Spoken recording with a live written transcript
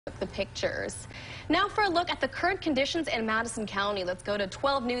The pictures. Now for a look at the current conditions in Madison County. Let's go to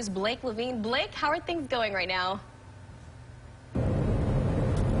 12 News' Blake Levine. Blake, how are things going right now?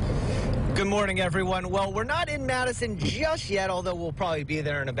 Good morning, everyone. Well, we're not in Madison just yet, although we'll probably be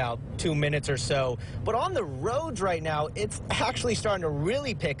there in about 2 minutes or so. But on the roads right now, it's actually starting to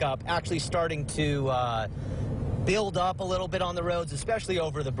really pick up, actually starting to build up a little bit on the roads, especially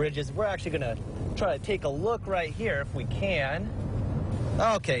over the bridges. We're actually going to try to take a look right here if we can.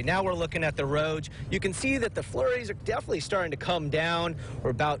 Okay, now we're looking at the roads. You can see that the flurries are definitely starting to come down.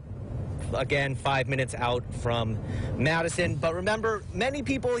 We're about, again, 5 minutes out from Madison. But remember, many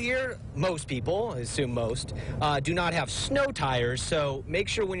people here, most people, I assume most, do not have snow tires. So make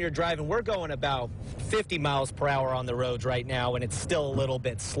sure when you're driving, we're going about 50 miles per hour on the roads right now, and it's still a little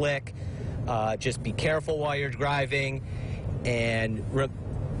bit slick. Just be careful while you're driving.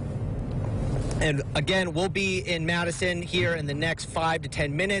 And again, we'll be in Madison here in the next 5 to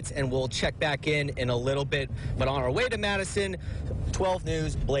 10 minutes, and we'll check back in a little bit. But on our way to Madison, 12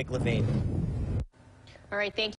 News, Blake Levine. All right, thank you.